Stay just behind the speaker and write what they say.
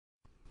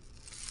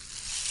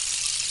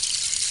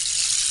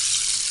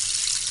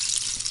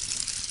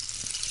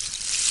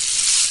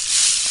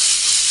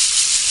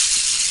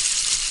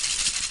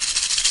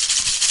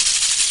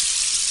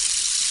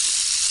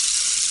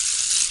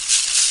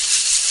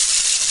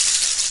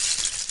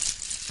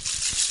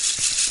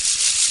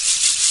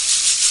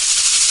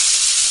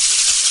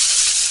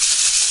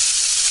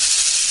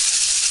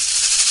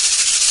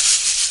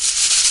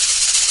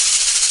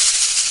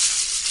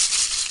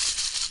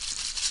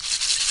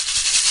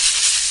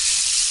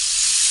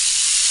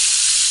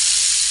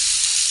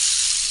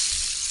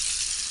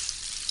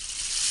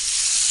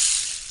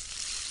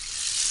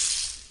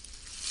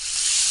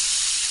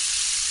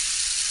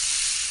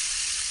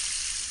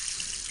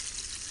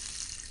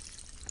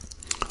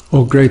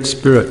O Great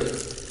Spirit,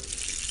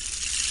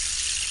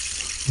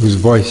 whose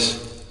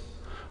voice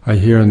I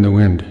hear in the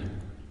wind,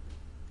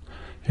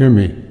 hear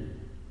me.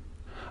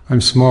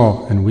 I'm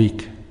small and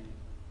weak.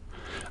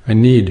 I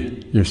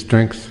need your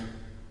strength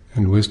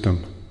and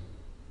wisdom.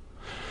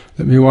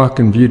 Let me walk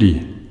in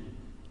beauty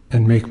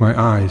and make my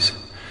eyes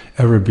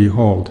ever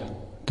behold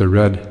the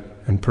red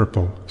and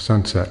purple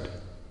sunset.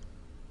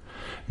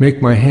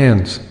 Make my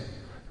hands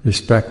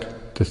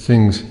respect the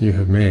things you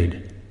have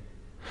made,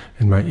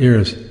 and my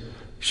ears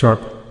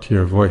sharp to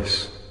your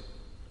voice.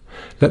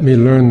 Let me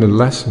learn the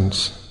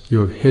lessons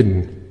you have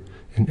hidden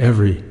in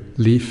every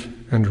leaf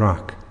and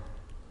rock.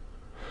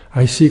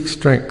 I seek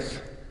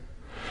strength,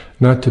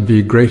 not to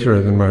be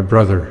greater than my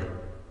brother,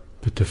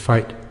 but to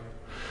fight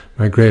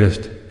my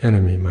greatest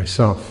enemy,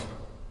 myself.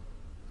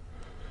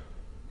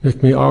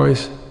 Make me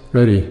always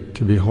ready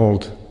to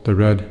behold the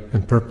red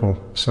and purple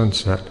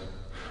sunset,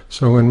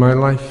 so when my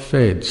life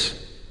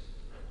fades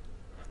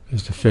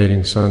as the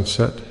fading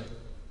sunset,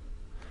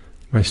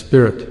 my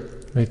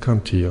spirit may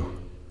come to you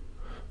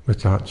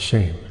without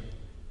shame.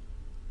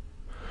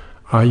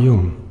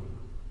 Ayum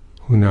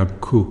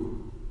hunabku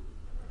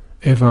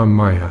eva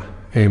maya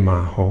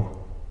emaho.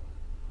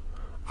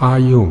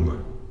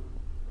 Ayum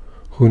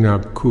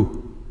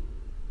hunabku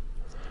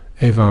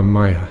eva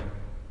maya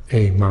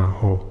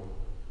emaho.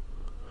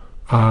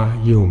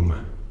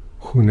 Ayum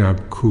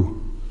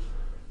hunabku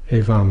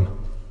evam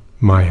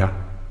maya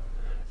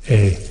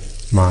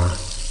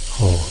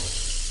emaho.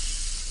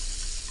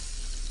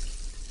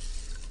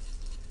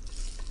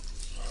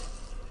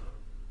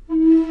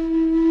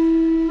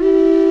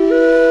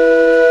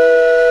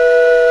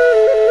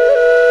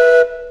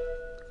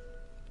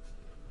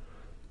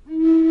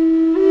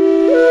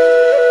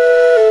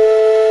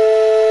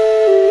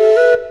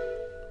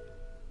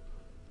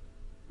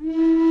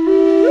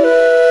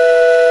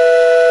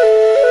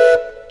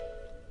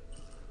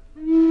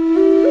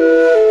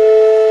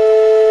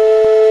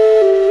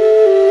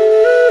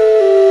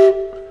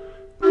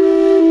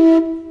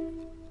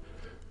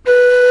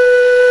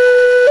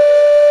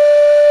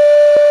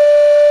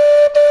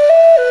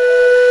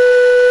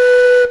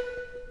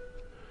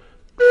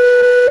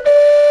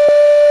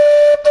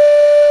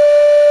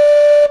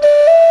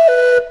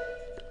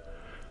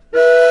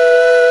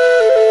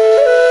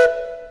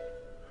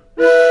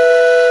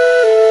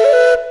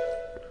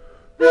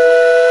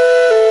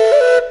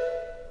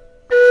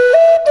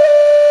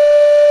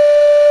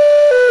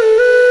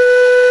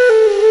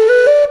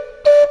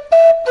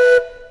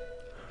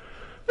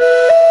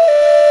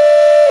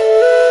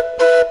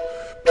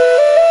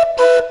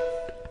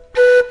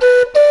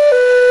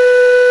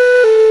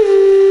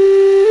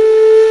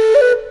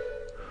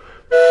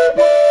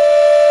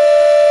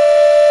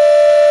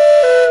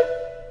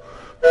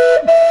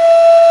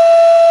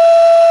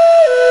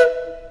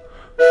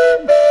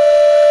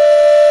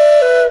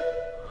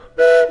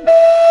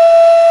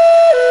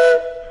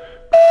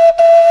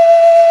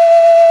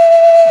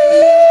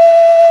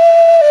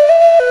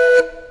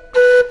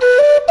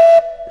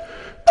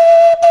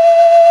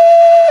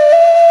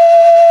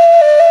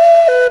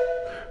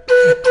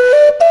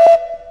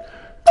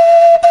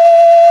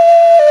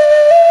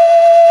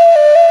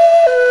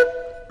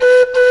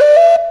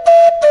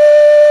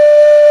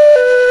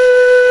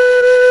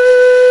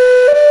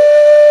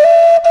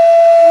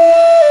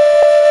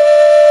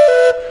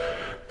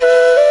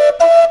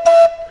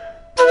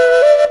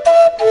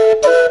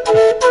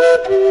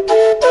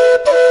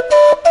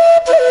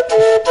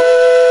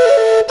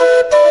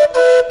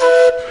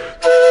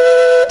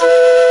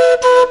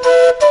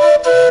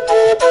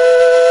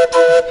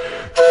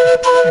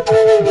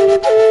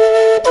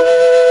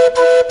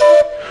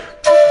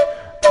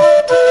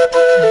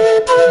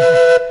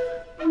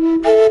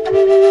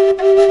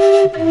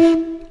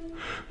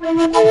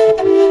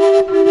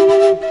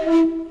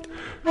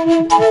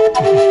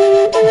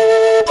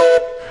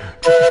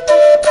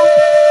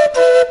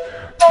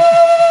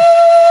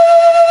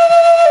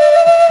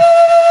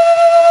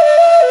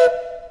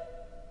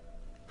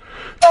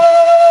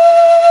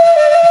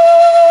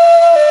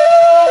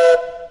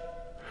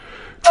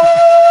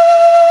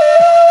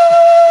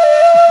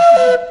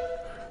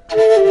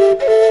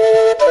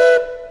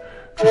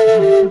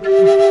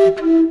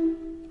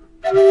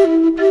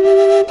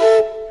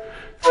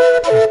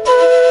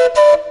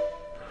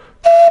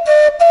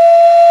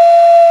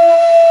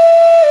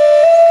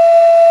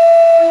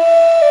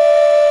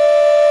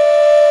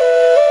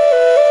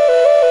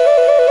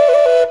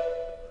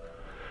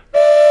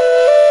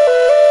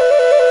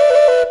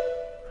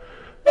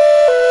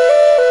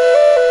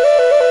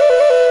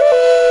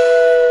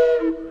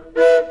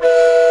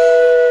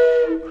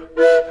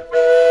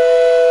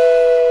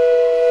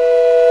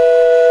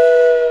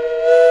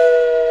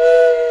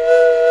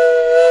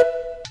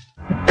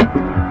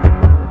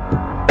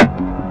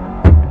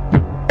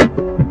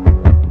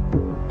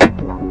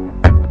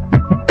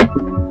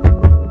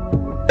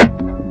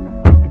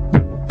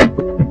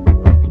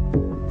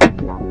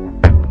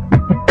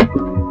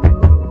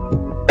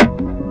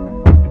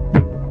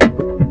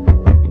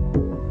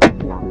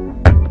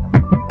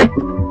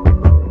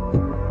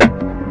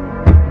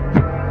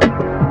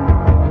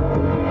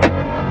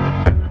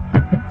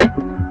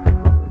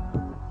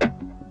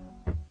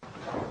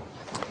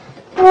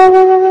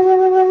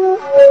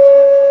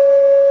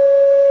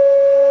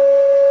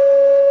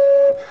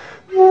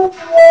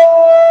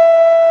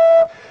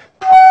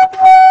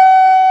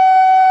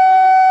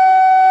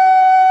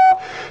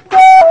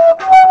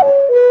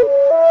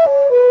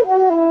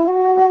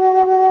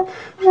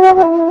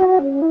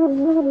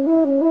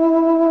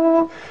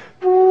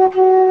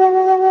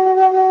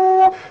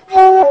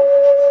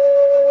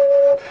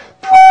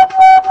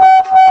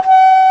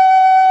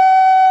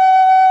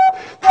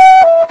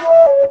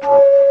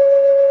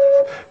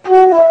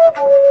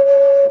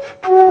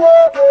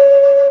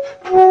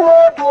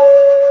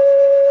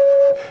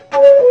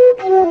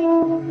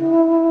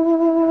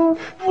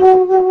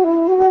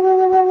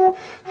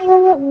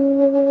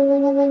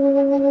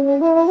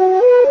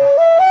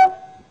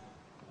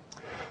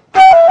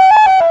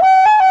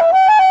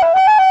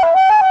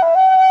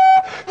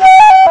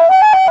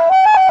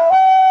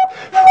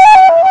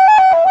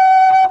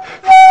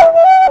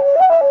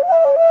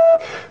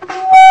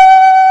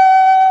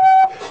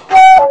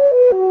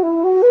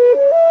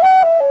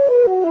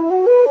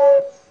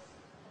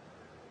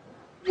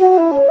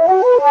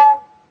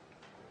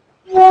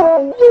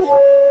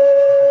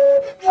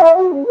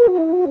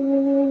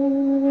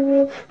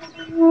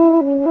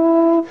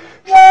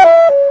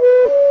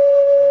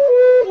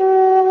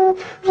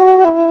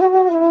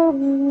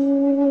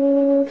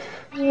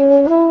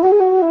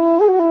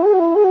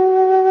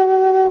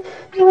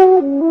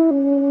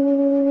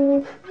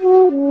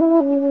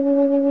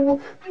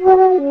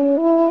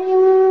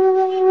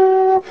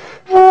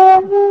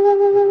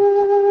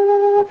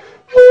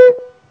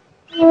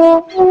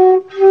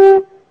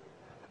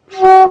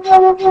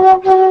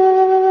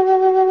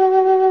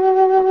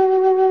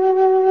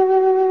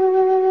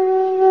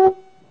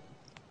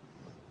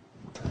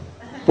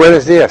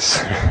 Buenos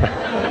días.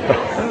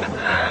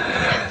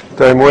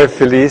 Estoy muy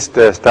feliz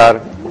de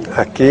estar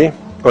aquí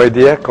hoy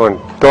día con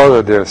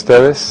todos de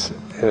ustedes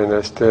en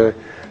este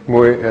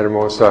muy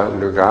hermoso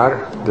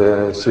lugar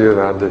de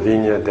Ciudad de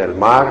Viña del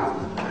Mar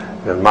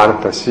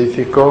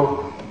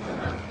Pacífico,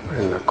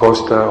 en la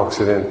costa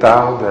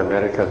occidental de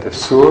América del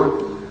Sur.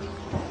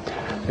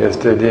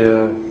 Este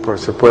día, por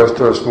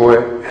supuesto, es muy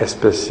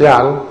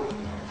especial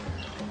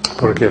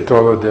porque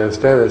todos de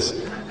ustedes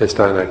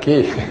están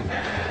aquí.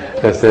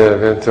 Este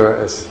evento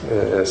es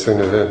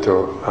un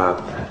evento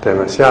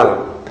demasiado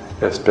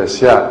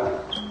especial.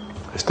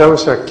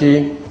 Estamos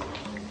aquí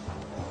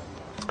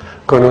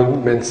con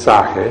un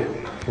mensaje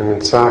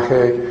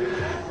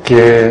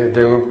que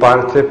de una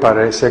parte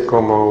parece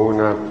como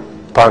una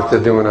parte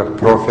de una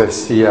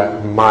profecía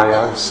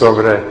maya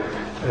sobre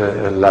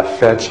la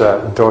fecha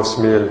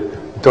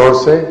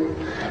 2012,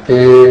 y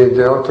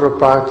de otra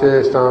parte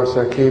estamos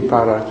aquí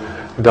para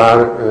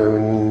dar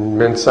un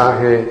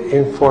mensaje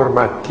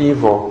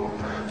informativo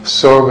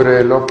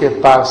sobre lo que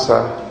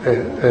pasa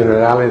en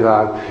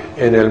realidad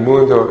en el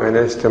mundo en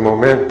este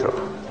momento.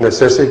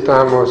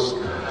 Necesitamos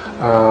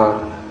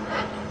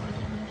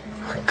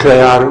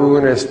crear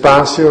un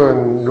espacio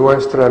en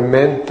nuestra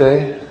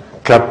mente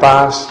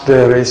capaz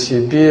de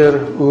recibir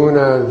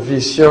una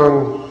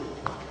visión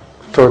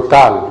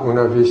total,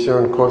 una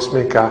visión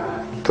cósmica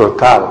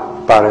total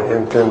para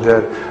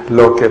entender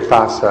lo que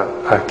pasa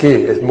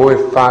aquí. Es muy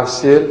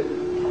fácil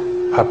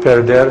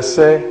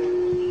perderse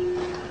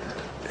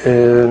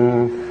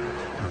en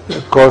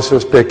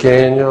cosas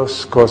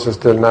pequeñas, cosas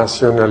del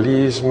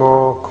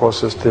nacionalismo,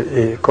 cosas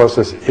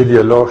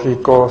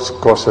ideológicas,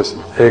 cosas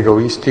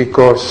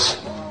egoísticas,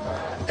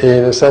 y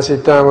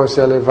necesitamos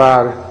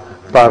elevar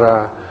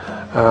para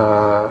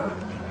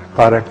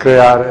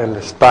crear el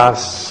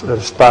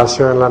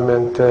espacio en la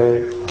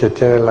mente que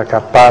tiene la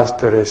capacidad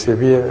de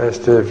recibir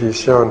esta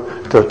visión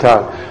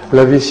total.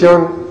 La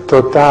visión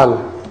total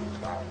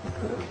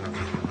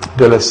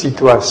de la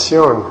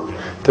situación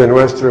de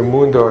nuestro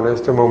mundo en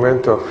este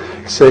momento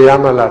se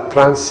llama la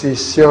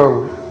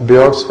transición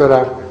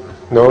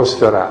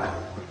biosfera-noosfera.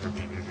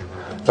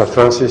 La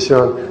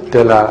transición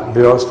de la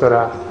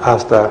biosfera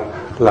hasta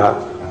la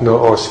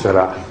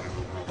noosfera.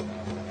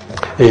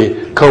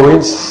 Y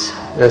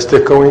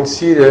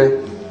coincide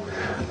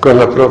con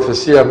la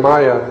profecía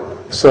maya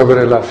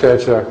sobre la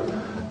fecha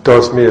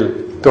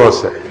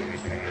 2012.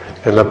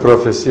 En la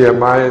profecía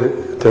maya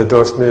de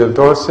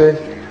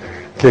 2012,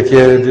 ¿qué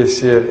quiere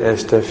decir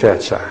esta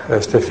fecha?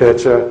 Esta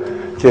fecha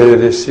quiere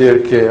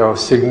decir que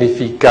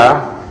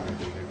significa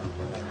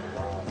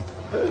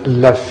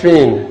el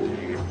fin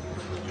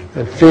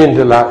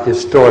de la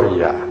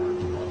historia.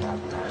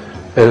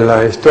 En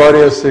la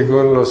historia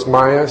según los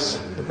mayas,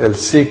 el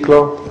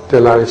ciclo de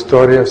la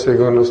historia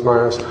según los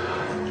mayas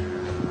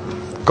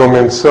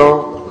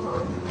comenzó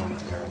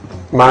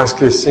más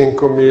que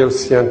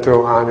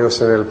 5.100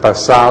 años en el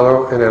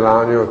pasado, en el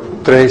año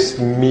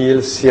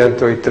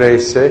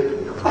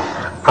 3113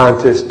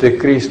 antes de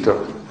Cristo.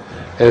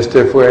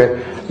 Este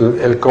fue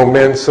el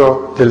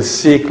comienzo del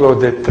ciclo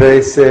de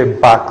 13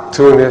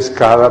 baktunes,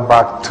 cada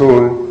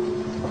baktun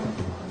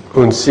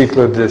un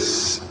ciclo de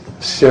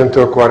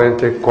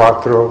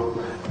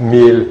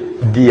 144.000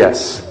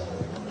 días.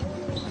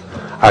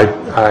 Hay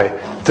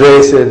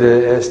 13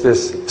 de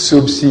estos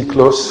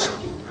subciclos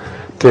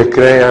que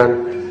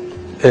crean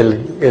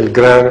el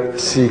gran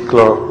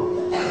ciclo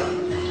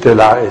de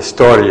la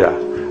historia.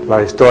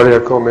 La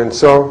historia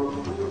comenzó,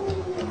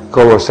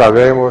 como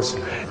sabemos,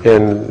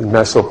 en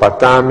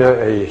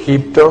Mesopotamia e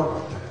Egipto.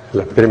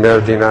 La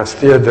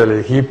dinastía del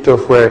Egipto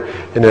fue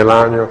en el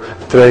año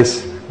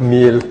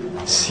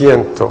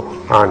 3100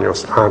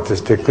 años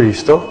antes de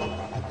Cristo,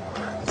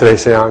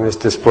 13 años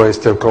después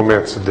del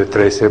comienzo de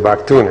 13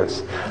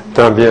 baktunes.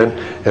 También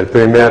el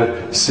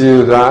primer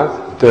ciudad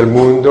del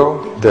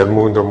mundo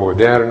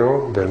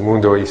moderno, del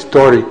mundo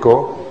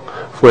histórico,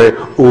 fue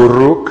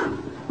Uruk,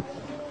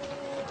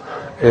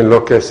 en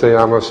lo que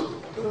llamamos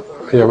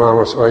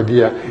hoy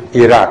día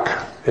Irak,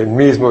 al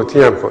mismo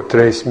tiempo,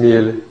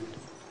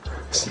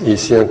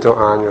 3100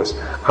 años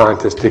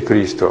antes de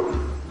Cristo.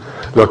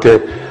 Lo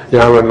que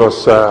llaman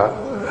los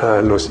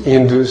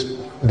hindús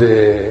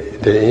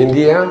de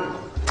India,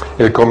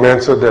 el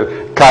comienzo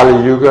del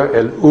Kali Yuga,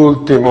 el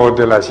último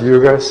de las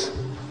yugas,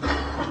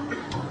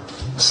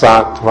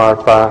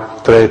 Sattvarpa,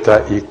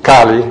 Treta y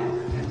Kali.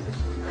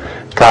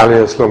 Kali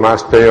es lo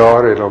más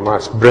peor y lo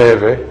más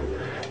breve.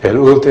 El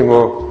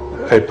último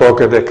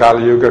época de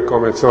Kali Yuga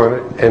comenzó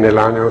en el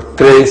año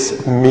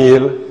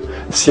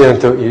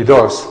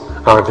 3102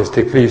 antes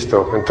de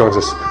Cristo.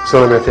 Entonces,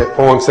 solamente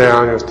 11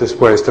 años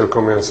después del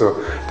comienzo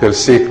del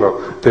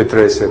ciclo de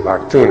 13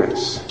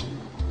 baktunes.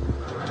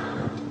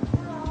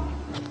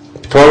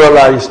 Toda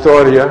la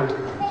historia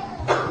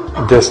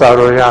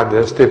desarrollada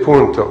de este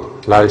punto,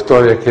 la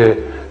historia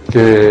que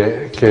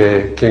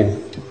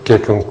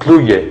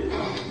concluye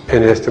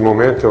en este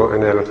momento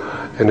en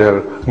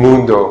el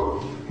mundo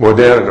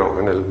moderno,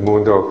 en el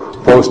mundo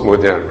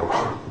postmoderno,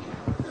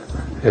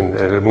 en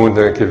el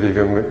mundo en que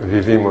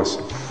vivimos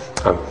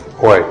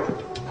hoy.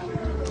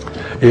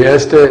 Y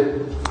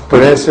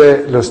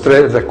parece la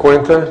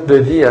cuenta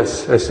de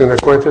días, es una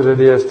cuenta de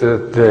días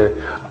de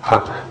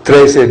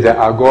 13 de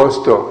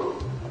agosto,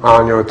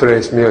 año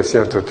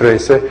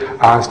 3113,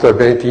 hasta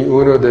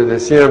 21 de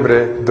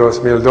diciembre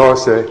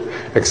 2012,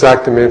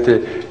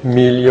 exactamente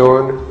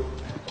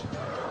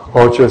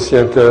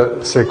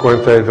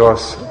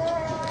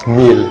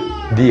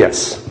 1.852.000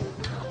 días,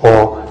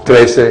 o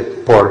 13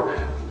 por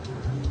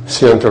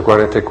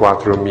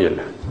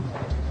 144.000.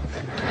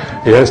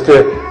 Y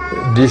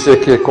dice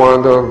que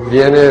cuando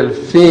viene el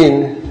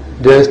fin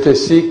de este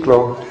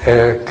ciclo,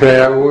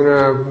 crea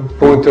un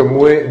punto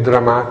muy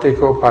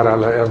dramático para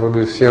la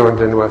evolución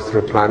de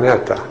nuestro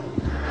planeta.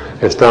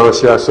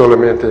 Estamos ya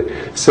solamente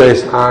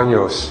 6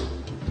 años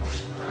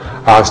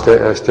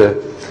hasta esta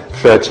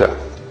fecha.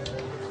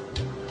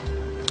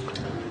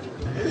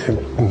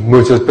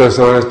 Muchas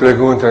personas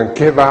preguntan,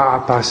 ¿qué va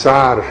a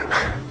pasar?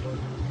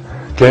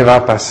 ¿Qué va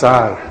a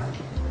pasar?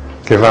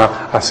 ¿Qué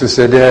va a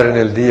suceder en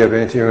el día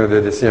 21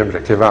 de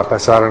diciembre? ¿Qué va a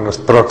pasar en los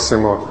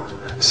próximos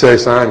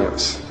 6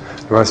 años?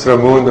 Nuestro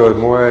mundo es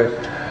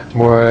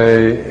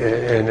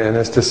en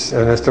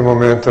este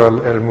momento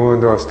el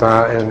mundo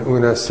está en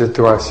una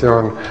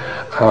situación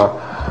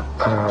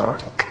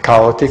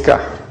caótica,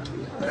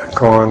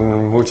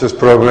 con muchos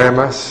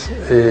problemas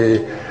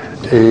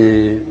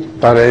y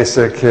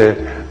parece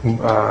que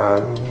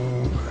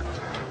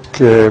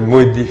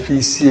muy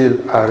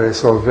difícil a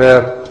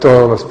resolver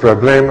todos los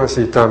problemas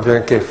y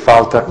también que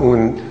falta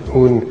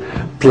un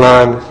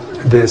plan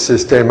de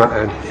sistema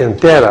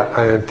entero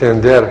a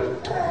entender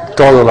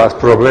todos los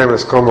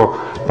problemas como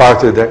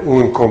parte de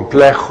un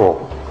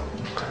complejo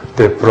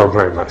de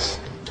problemas.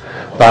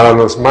 Para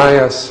los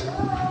mayas,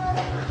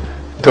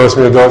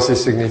 2012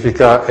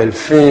 significa el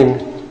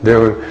fin de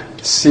un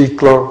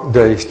ciclo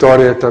de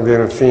historia,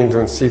 también el fin de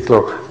un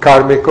ciclo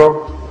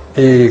kármico,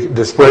 y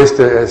después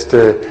de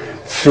este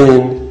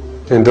fin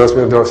en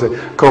 2012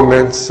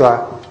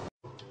 comienza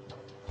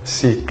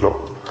ciclo,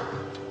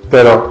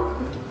 pero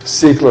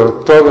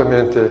ciclo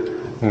totalmente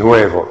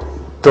nuevo.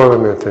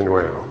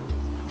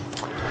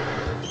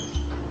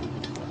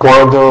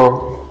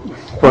 Cuando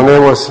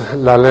ponemos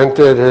la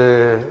lente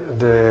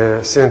de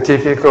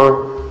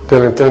científico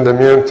del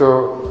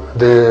entendimiento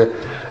de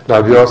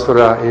la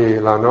biosfera y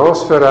la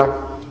noosfera,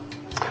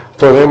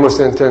 podemos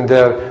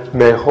entender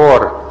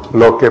mejor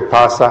lo que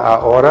pasa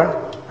ahora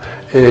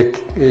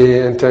y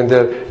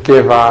entender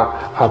qué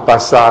va a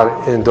pasar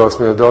en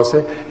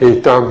 2012 y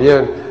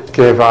también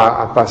qué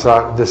va a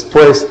pasar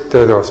después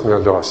de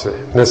 2012.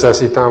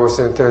 Necesitamos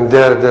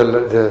entender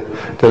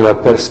de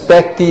la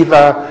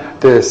perspectiva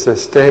del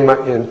sistema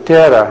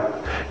entera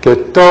que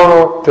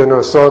todos de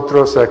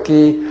nosotros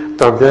aquí,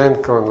 también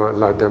con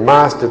los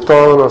demás, de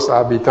todos los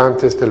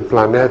habitantes del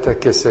planeta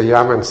que se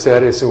llaman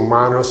seres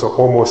humanos o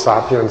Homo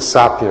sapiens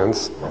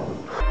sapiens,